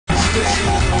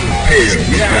Prepare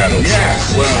for battle.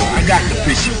 Yeah. Well, I got the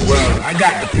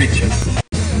picture.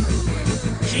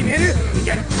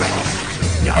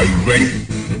 Are you ready?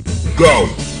 Go!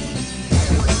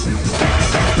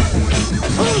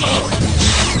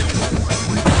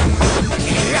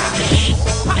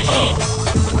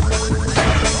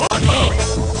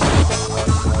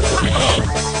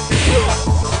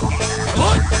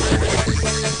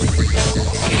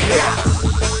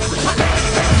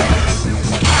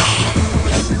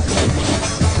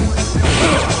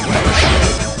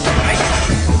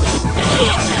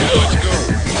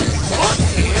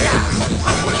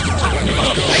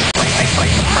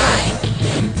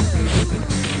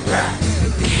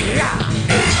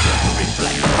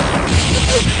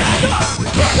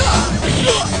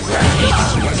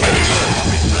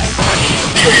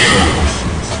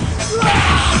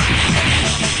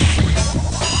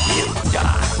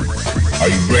 Are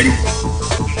you ready?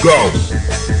 Go!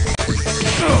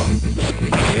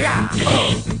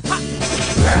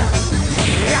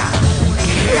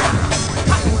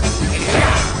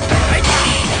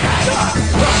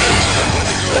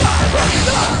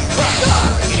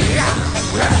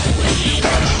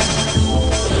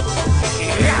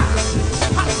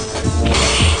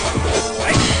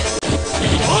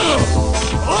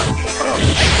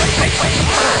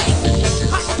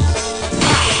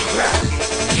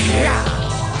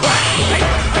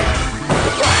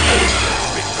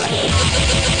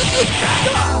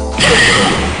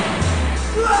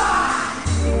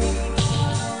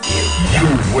 You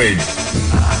win.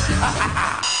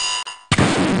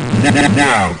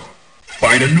 Now,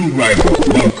 find a new rival.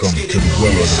 Welcome to the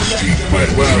world of Street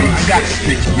Fighter III. Well, I got the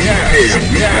picture.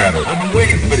 Yeah. I've been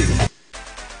waiting for this.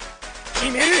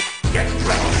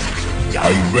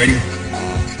 Are you ready?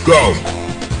 Go!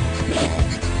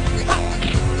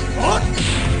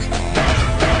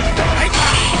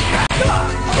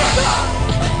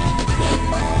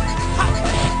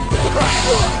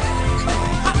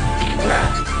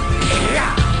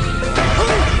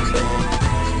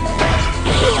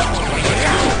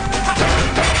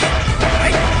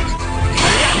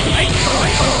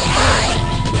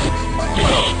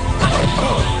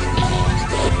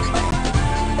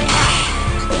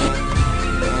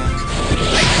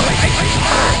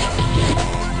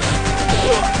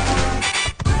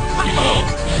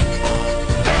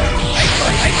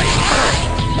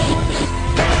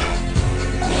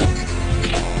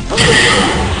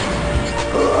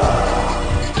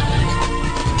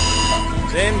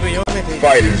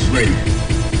 Fighters ready.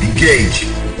 Engage.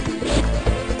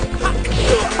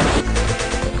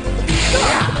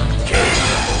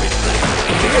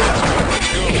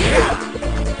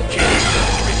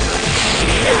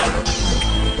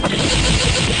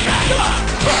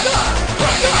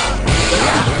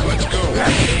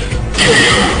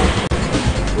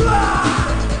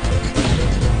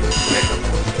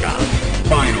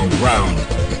 Final round.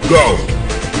 Go.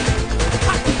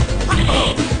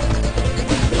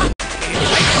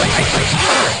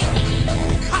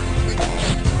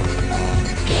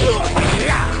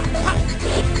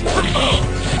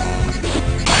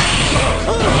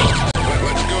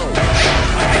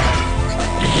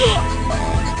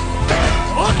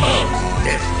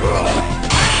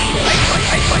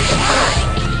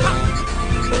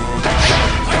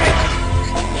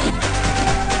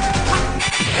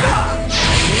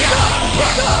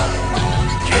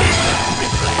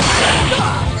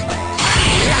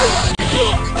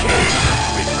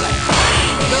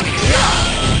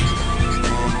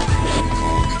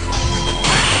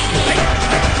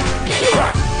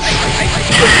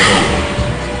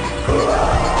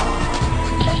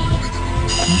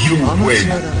 You win.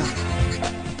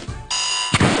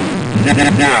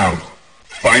 Now,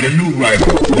 find a new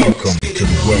rival. Welcome to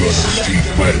the world of Street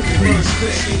Fighter III.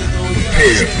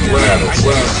 Prepare for battle.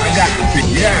 Well, I got the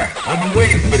picture. Yeah, I've been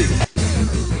waiting for this.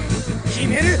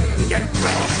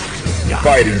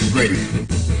 Fighters ready.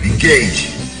 Engage.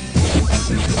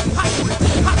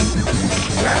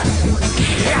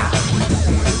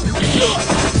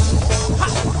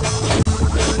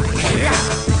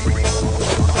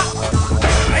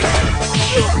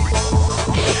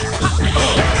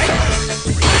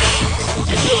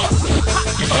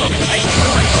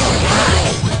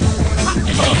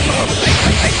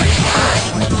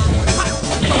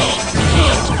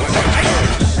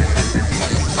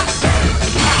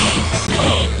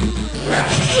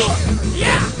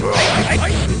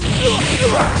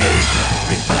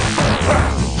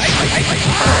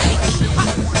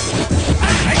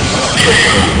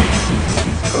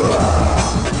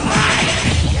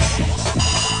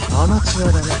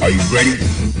 Are you ready?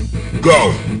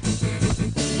 Go!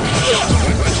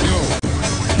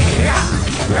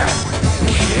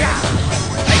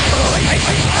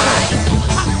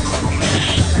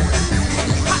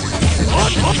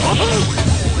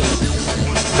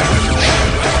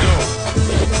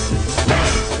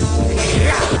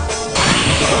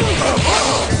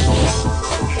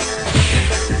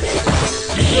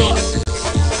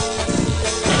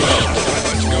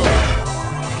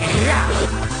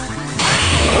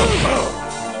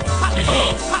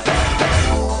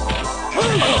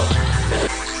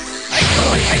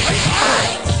 You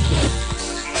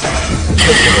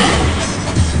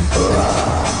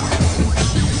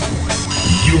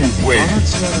win.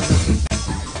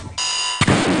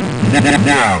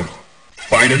 Now,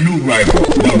 find a new rival.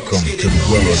 Welcome to the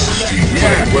world of Street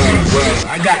Fighter. Well,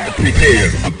 I got to prepare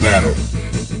a battle.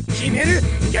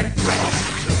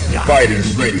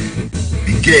 Fighters ready.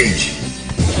 Engage.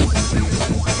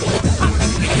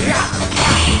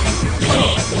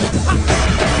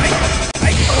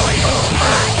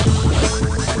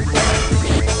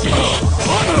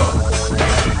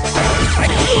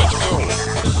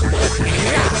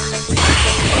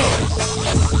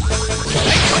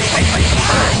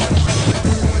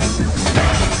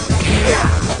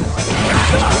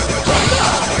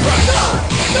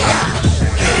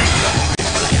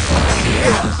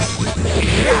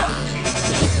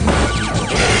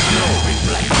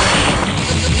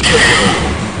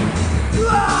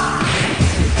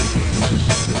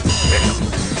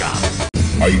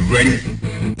 Are you ready?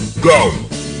 Go!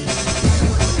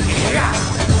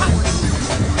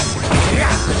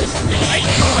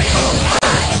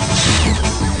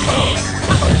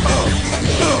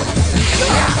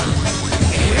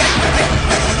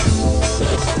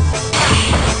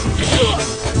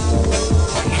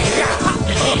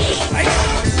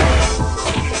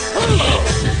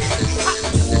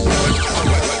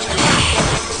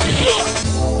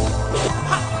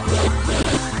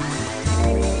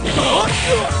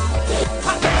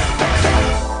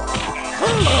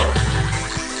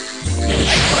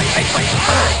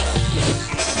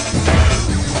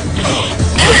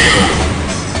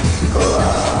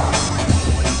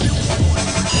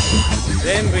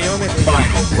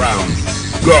 Final round.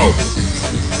 Go!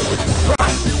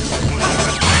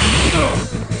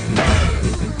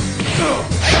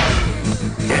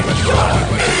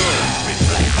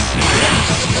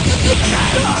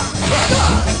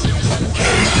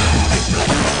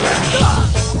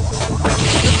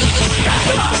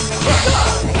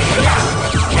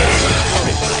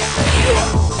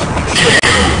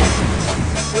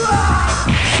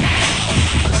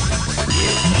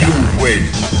 You win.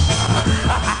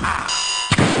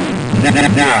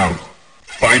 Now,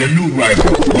 find a new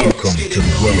rival. Welcome to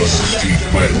the world of Street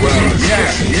Fighter.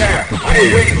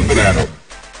 Prepare for battle.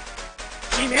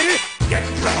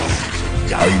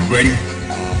 Are you ready?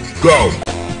 Go!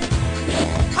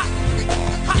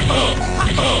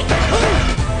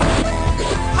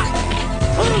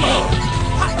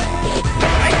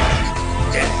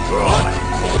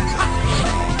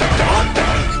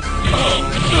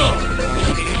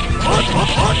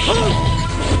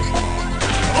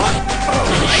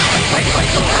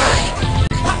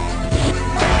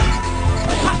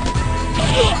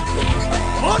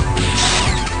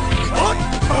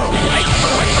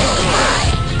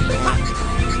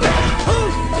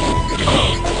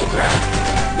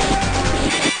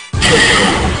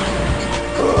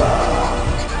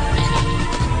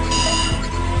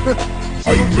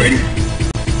 Are you ready?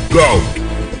 Go!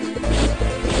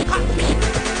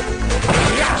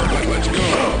 Let's go!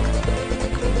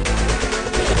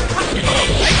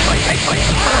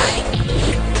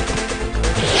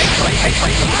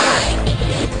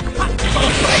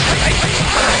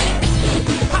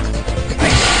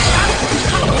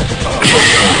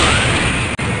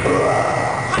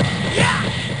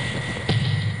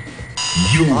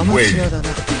 You win!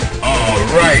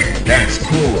 Alright, that's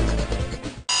cool!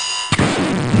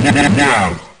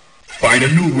 Now, find a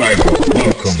new rival.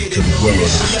 Welcome to the world of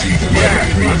Street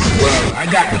Fighter III. Well, I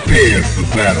got prepared for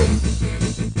battle.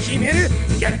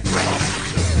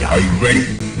 Are you ready?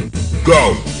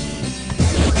 Go!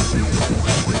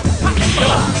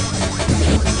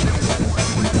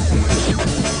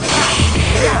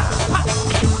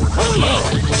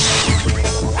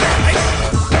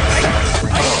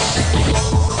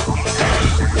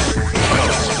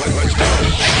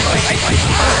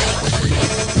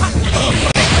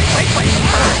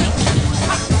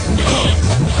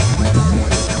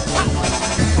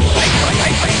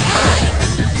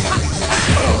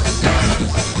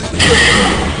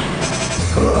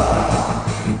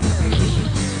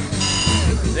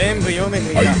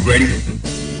 Are you ready?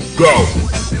 Go!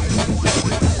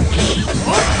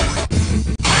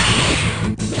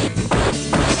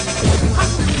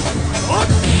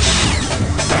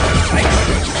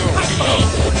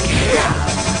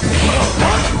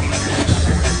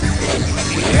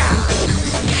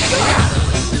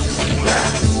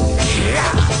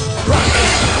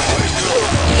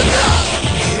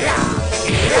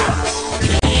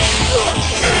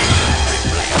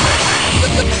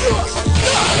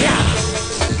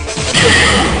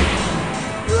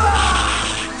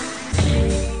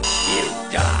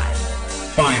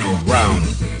 Final round.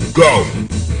 Go!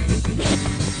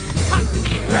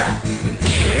 Let's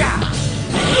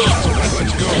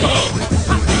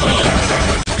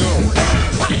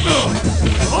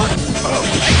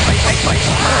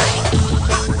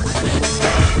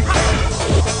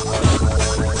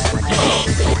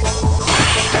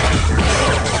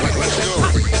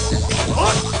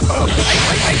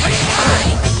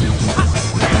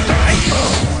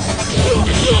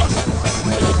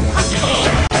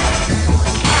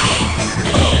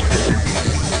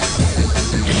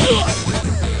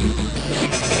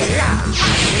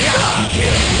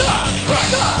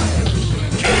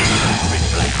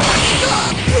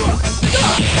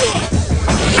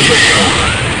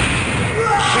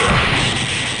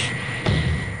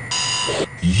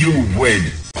You win.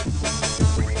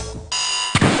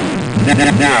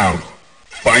 Now,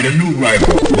 find a new rival.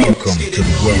 Welcome to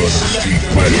the world of Street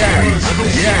Fighter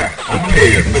III.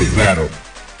 Prepare for battle.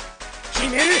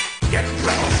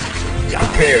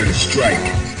 Prepare to strike.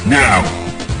 Now.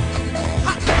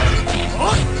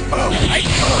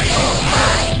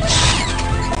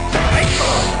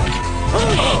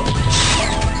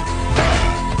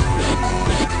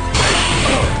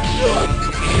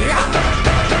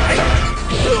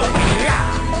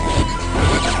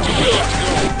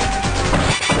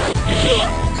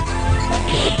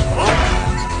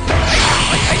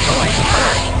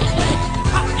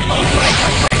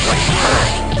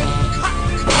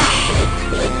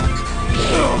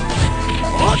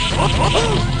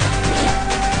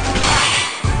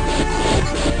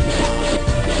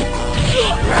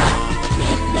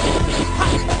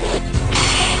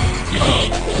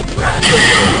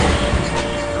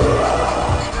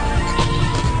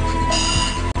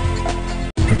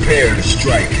 Prepare to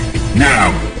strike.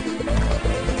 Now.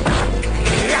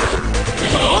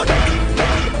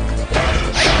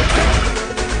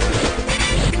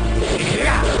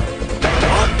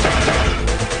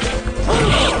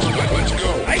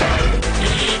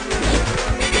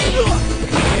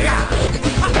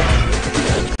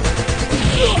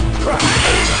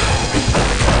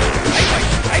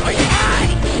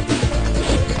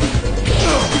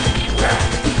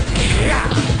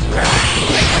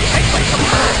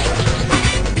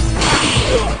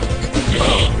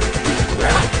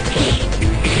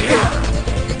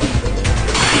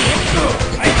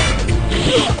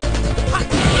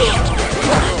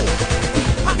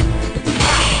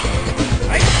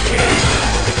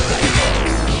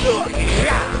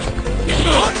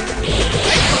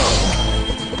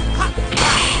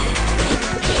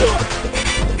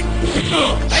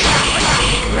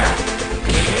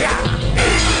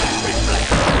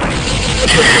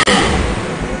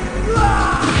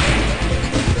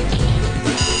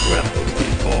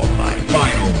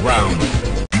 Final round.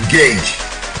 Engage.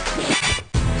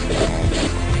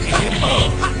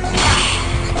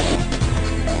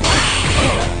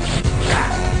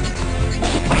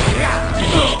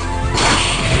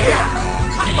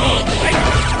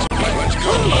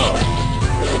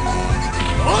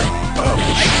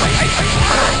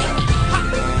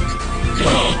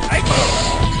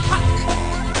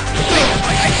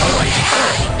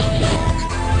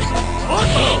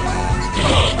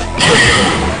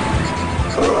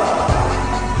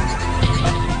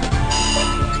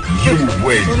 You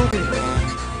win.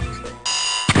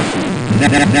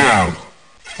 Now,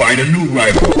 find a new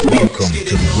rival. Welcome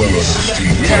to the world of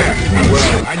Street Fighter III.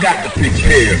 Well, I got the pitch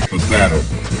here for battle.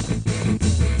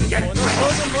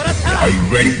 Are you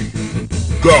ready?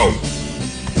 Go!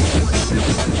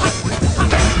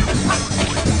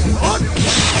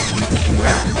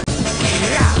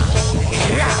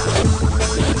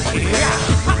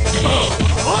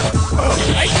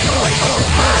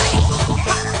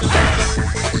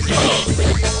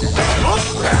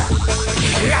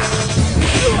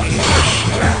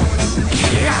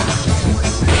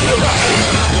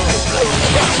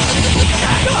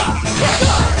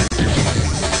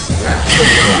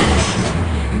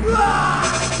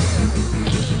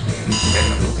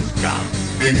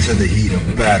 Into the heat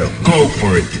of battle. Go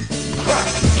for it!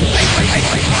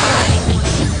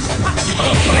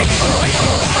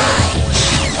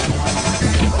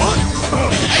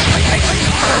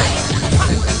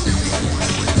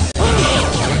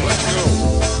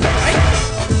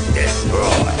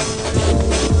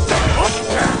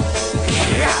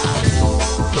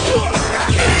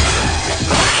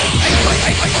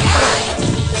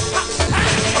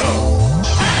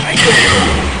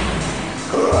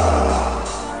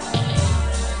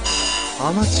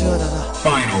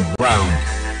 Final round.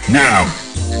 Now.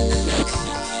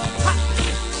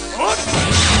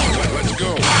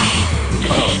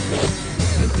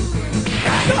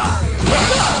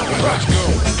 Let's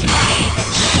go.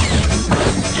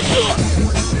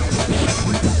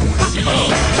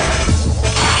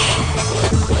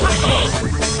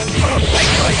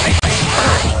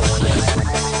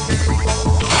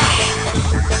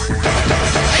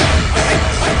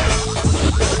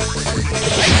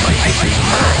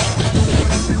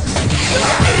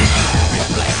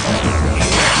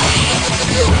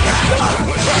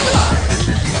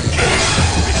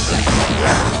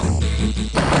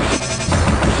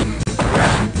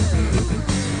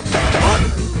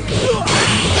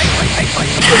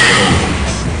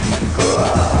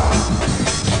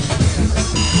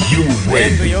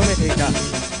 away.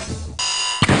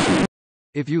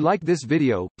 If you like this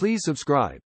video, please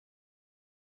subscribe.